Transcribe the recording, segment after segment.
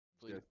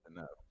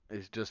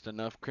Is just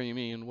enough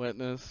creamy and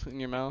wetness in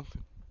your mouth?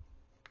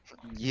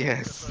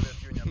 Yes.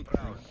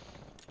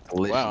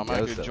 Wow, I'm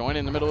about to Delicioso. join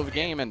in the middle of a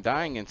game and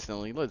dying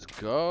instantly. Let's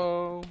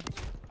go.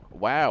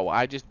 Wow,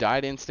 I just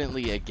died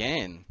instantly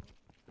again.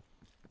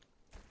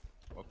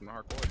 Welcome to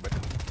hardcore, buddy.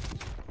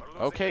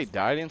 Okay,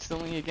 died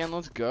instantly again.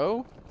 Let's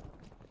go.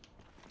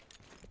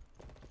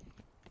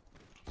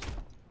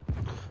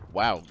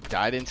 Wow,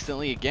 died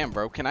instantly again,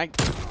 bro. Can I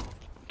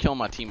kill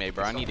my teammate,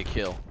 bro? I need to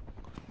kill.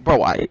 Bro,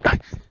 They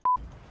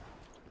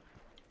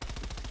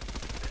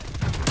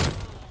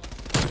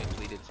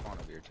did spawn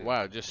over here too.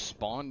 Wow, just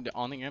spawned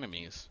on the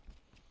enemies.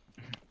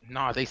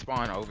 Nah, they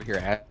spawn over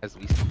here as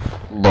we speak.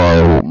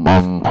 Bro,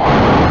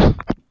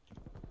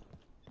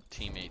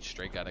 teammate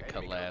straight got a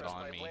collab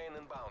on me.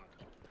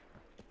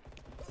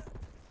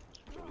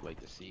 So we like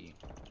to see.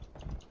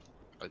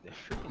 But the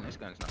freaking this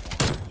gun's not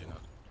 100 enough.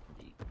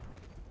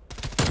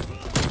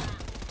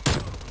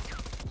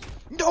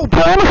 No,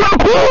 bro!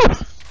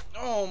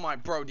 Oh my,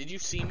 bro, did you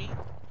see me?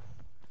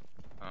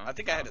 I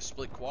think I had a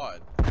split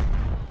quad.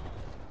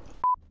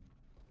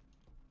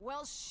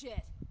 Well,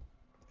 shit.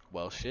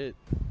 Well, shit.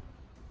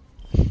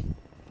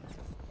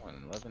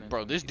 111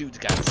 Bro, this dude's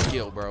got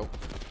skill, bro.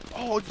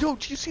 Oh, yo,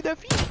 did you see that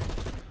feat? See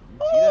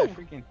Oh! that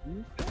freaking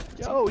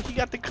Yo, he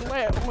got the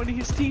collab on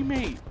his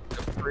teammate.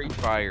 free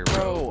fire,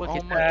 Bro, Look oh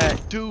at my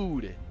that.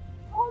 dude.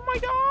 Oh my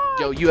god.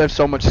 Yo, you have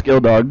so much skill,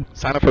 dog.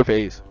 Sign up for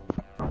FaZe.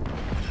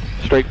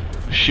 Straight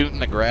shooting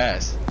the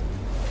grass.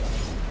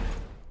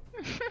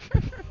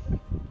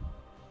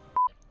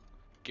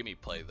 Give me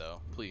play though,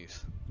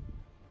 please.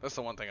 That's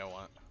the one thing I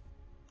want.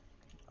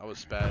 I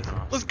was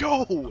spazzing. Let's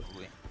go!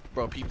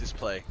 Bro, peep this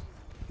play.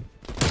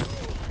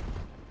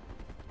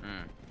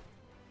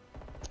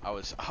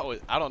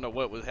 I don't know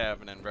what was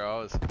happening, bro.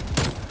 I was.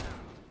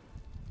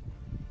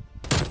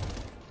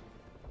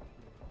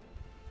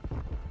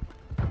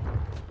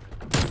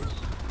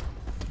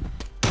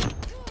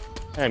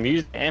 Damn, you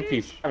used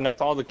MP5 and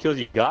that's all the kills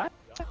you got?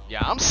 Yeah,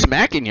 I'm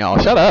smacking y'all.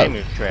 Shut up,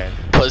 Damn, trash.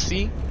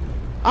 pussy.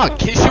 I'll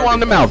kiss you on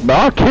the mouth, bro.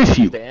 I'll kiss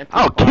you. The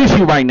I'll kiss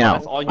you right now.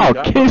 That's all you I'll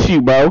got? kiss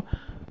you, bro.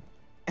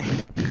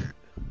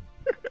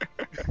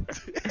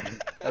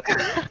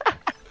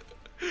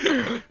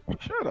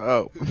 Shut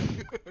up.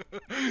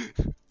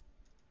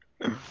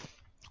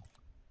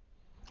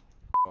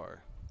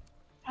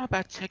 How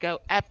about to go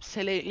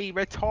absolutely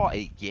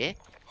retarded, yeah?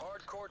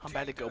 I'm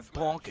about to go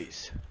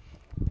bonkers.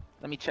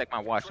 Let me check my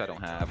watch I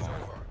don't have on.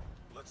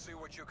 Let's see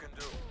what you can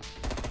do.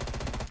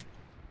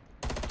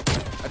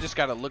 I just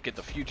gotta look at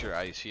the future,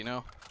 Ice, you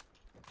know?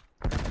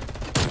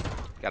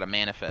 Gotta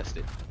manifest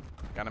it.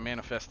 Gotta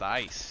manifest the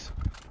ice.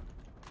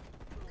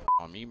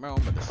 On me, bro,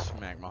 I'm about to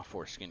smack my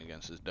foreskin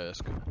against his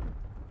desk.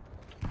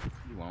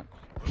 You won't.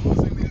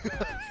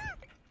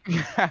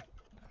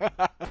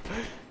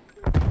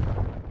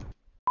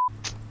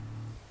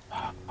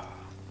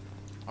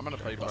 I'm gonna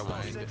play Berlin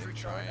and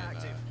try and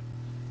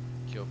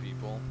kill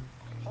people.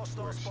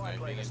 Hostile spy Sniping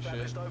plane and shit.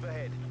 established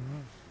overhead.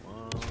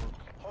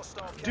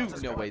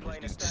 Dude, no way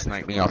this dude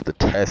sniped me off the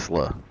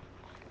Tesla.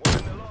 We're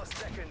in the last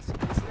seconds.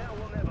 It's now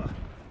or never.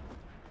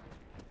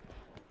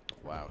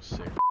 Wow,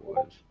 sick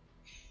boys.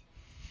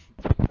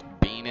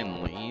 Bean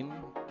and Lean?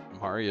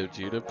 Mario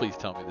Judah? Please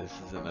tell me this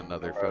isn't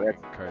another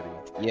fucking Cardi.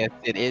 Yes,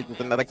 it is. It's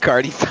another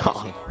Cardi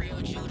song.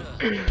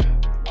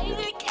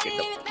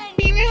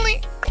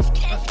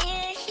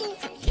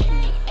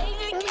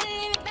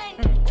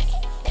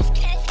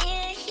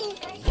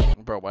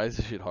 Bro, why is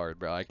this shit hard,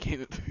 bro? I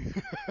can't.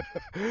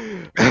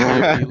 I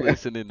can't be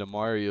listening to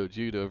Mario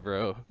Judah,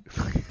 bro.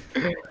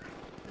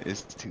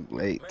 It's too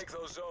late. Make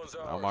those zones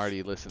ours. I'm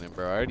already listening,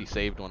 bro. I already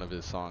saved one of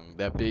his songs.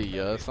 That Big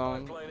Yeah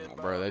song? Oh,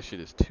 bro, that shit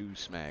is too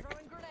smack.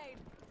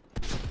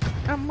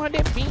 I'm with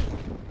that beat.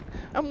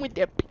 I'm with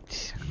that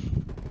bitch.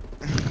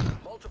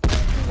 Multiple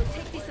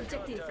Take this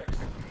objective.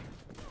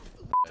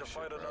 to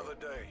fight another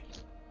day.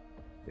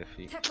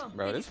 Defeat. Tecmo,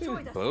 Bro, they this is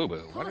destroyed us. Bobo.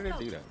 Why did Close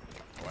they do up.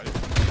 that? Why did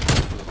you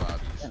do the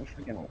lobbies? That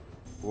freaking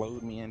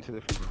load me into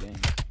the freaking game.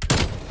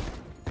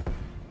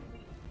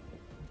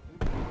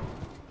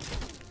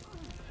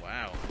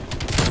 Wow.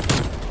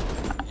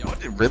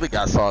 Y'all really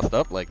got sauced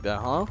up like that,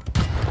 huh?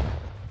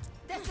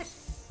 That's it.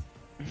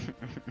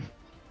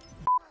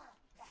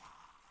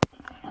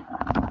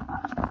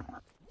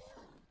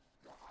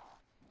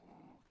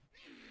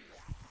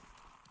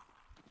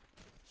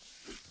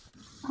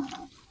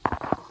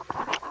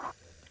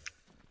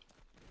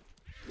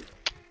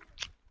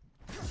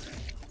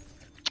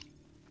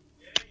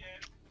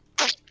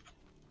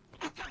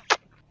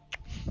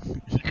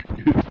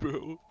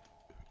 Bro.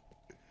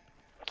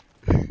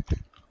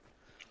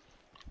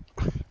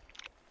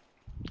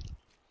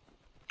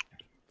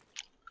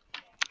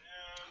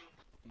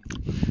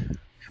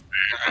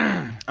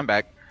 I'm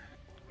back.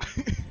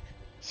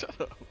 Shut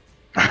up.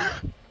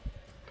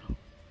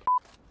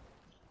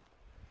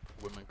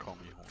 Women call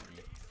me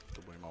horny.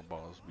 The way my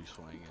balls be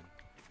swinging.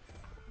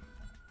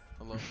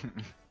 Hello?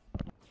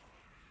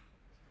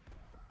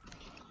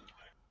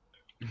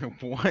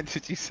 What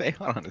did you say?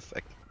 Hold on a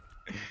second.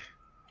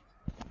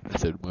 I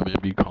said women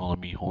be calling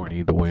me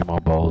horny the way my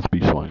balls be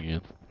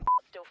swinging.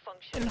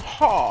 And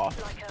haw. Like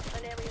a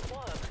planarian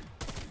worm.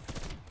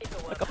 If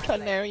it were Like a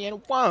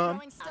planarian worm.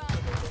 Throwing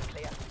stuff.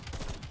 clear.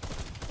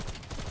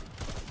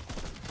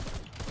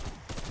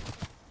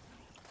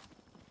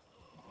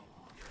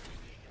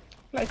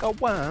 Like a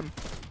worm.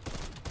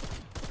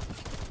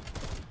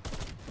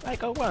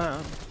 Like a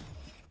worm.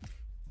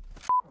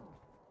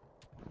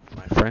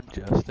 My friend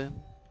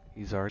Justin,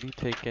 he's already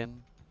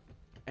taken,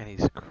 and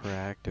he's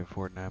cracked at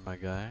Fortnite, my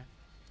guy.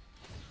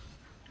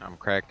 I'm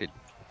cracked at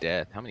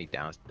death. How many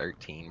downs?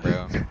 13,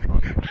 bro.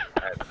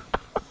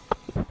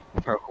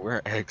 Bro,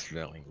 we're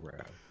excelling, bro.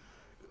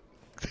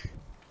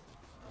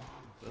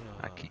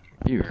 I can't.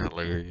 You're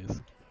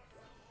hilarious.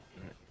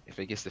 If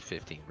it gets to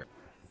 15, bro,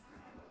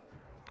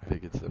 If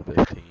it gets to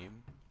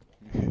 15.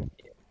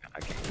 I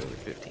can't go to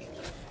 15.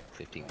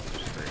 15 is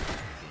straight.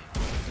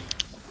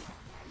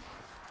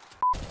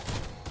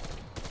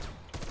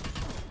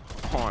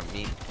 On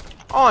me.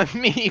 On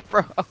me,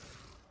 bro.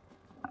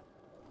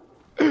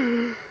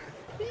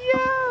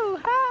 Yo,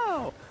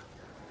 how?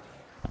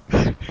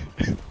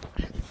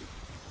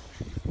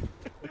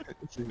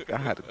 This has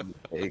gotta be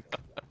fake.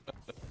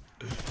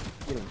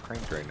 Getting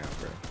cranked right now,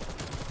 bro.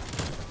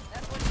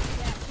 That's what you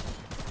get.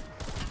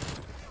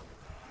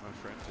 My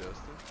friend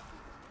Justin,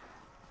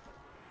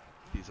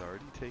 he's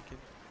already taken.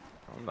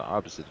 I'm the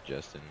opposite of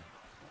Justin.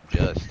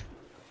 Just.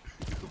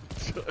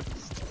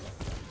 Just.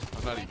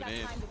 I'm not I even got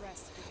in. time to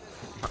rest.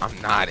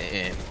 I'm not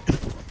in.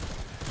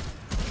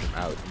 I'm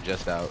out. I'm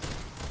just out.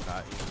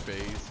 Not in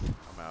phase.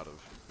 I'm out of.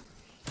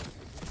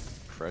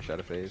 Fresh out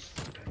of phase.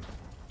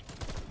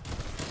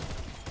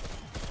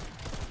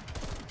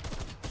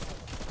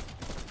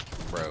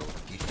 Bro,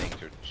 these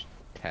things are just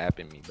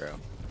tapping me, bro.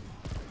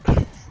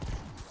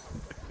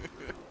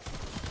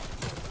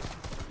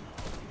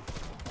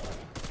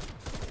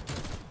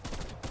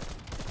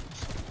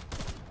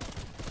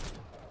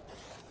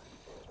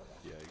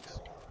 Yikes.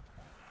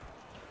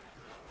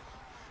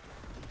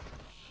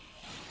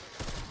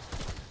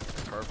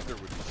 Carpenter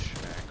would be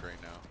smack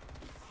right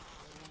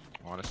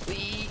now.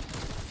 Honestly.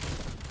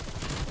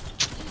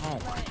 Oh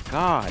my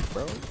god,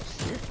 bro. Are you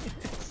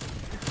serious?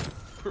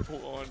 Bro,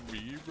 on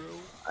me, bro.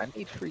 I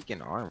need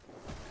freaking armor.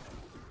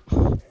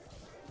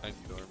 I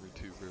need armor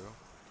too, bro.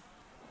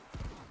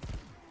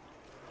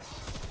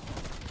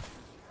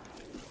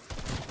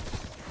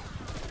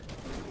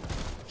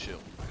 Chill.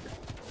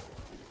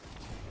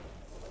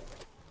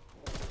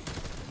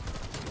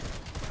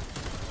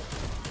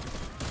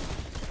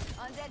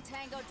 Undead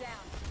Tango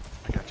down.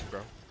 I got you,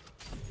 bro.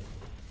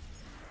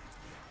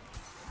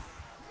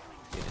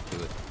 Get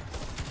into it.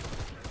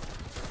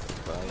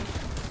 Bye.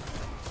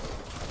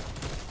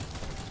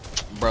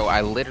 Bro,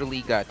 I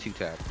literally got 2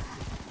 tapped.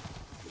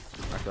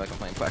 I feel like I'm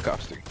playing Black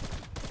Ops 3.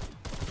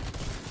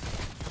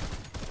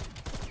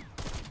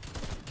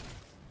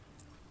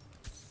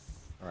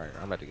 Alright,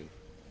 I'm about to go.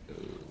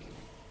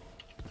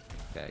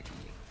 Tacky.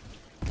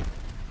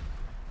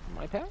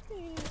 My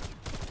packing.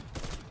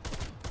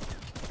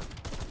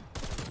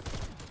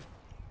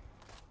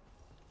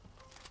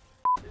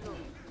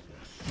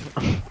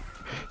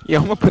 Yo,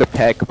 I'm gonna put a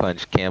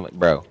Pack-a-Punch cam,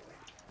 bro.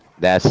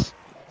 That's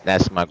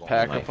my goal.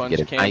 in life, to Pack-a-Punch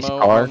get a nice camo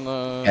car. on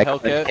the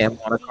Pack-a-Punch Hellcat. camo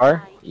on a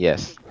car.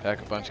 Yes.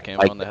 Pack-a-Punch camo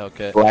Like on the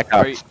Hellcat. Black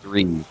Are you- Ops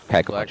 3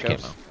 Pack-a-Punch Black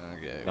camo. Ops.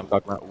 Okay. I'm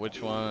talking about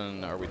Which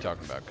one are we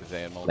talking about? Because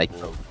they had Like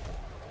multiple.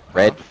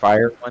 red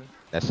fire one.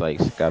 That's like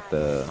it's got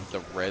the The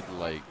red,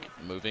 like,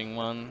 moving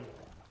one.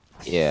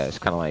 yeah. It's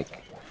kind of like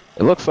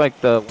it looks like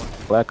the one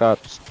from Black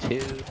Ops 2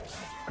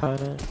 kind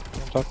of.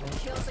 I'm talking about.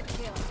 Kill's a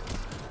kill.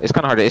 It's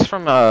kind of hard. It's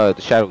from the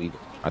Shadow Eagle,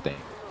 I think.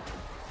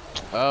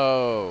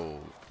 Oh,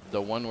 the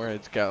one where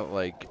it's got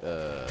like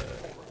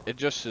it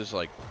just is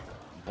like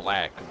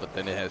black, but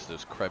then it has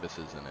those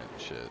crevices in it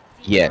and shit.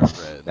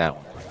 Yes, Red. that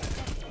one.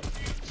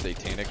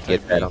 Satanic type.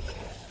 Get that beat. on.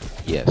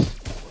 Yes.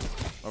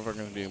 Motherfucker's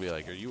gonna be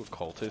like, are you a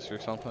cultist or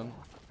something?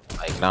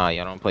 Like nah,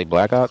 y'all don't play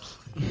Black Ops.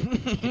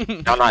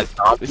 Y'all not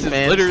zombies, This is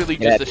man. literally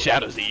Yeah, just the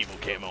Shadows of Evil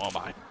camo on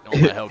my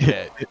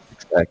Hellcat.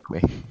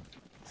 exactly.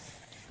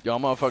 Y'all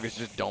motherfuckers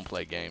just don't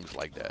play games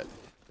like that.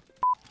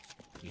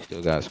 You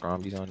still got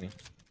Scrombies on you?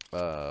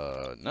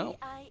 No.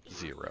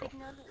 Zero.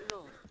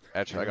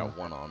 Actually, I got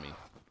one on me.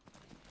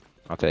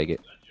 I'll take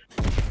it.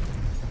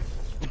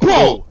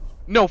 Whoa!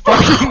 No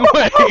fucking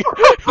way!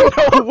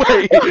 No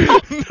way!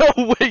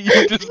 No way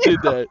you just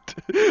did that!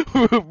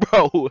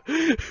 Bro,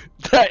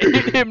 that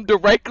hit him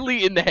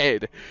directly in the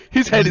head.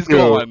 His head is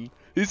Yo. gone.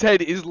 His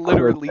head is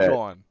literally that.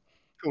 gone.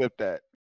 Clip that.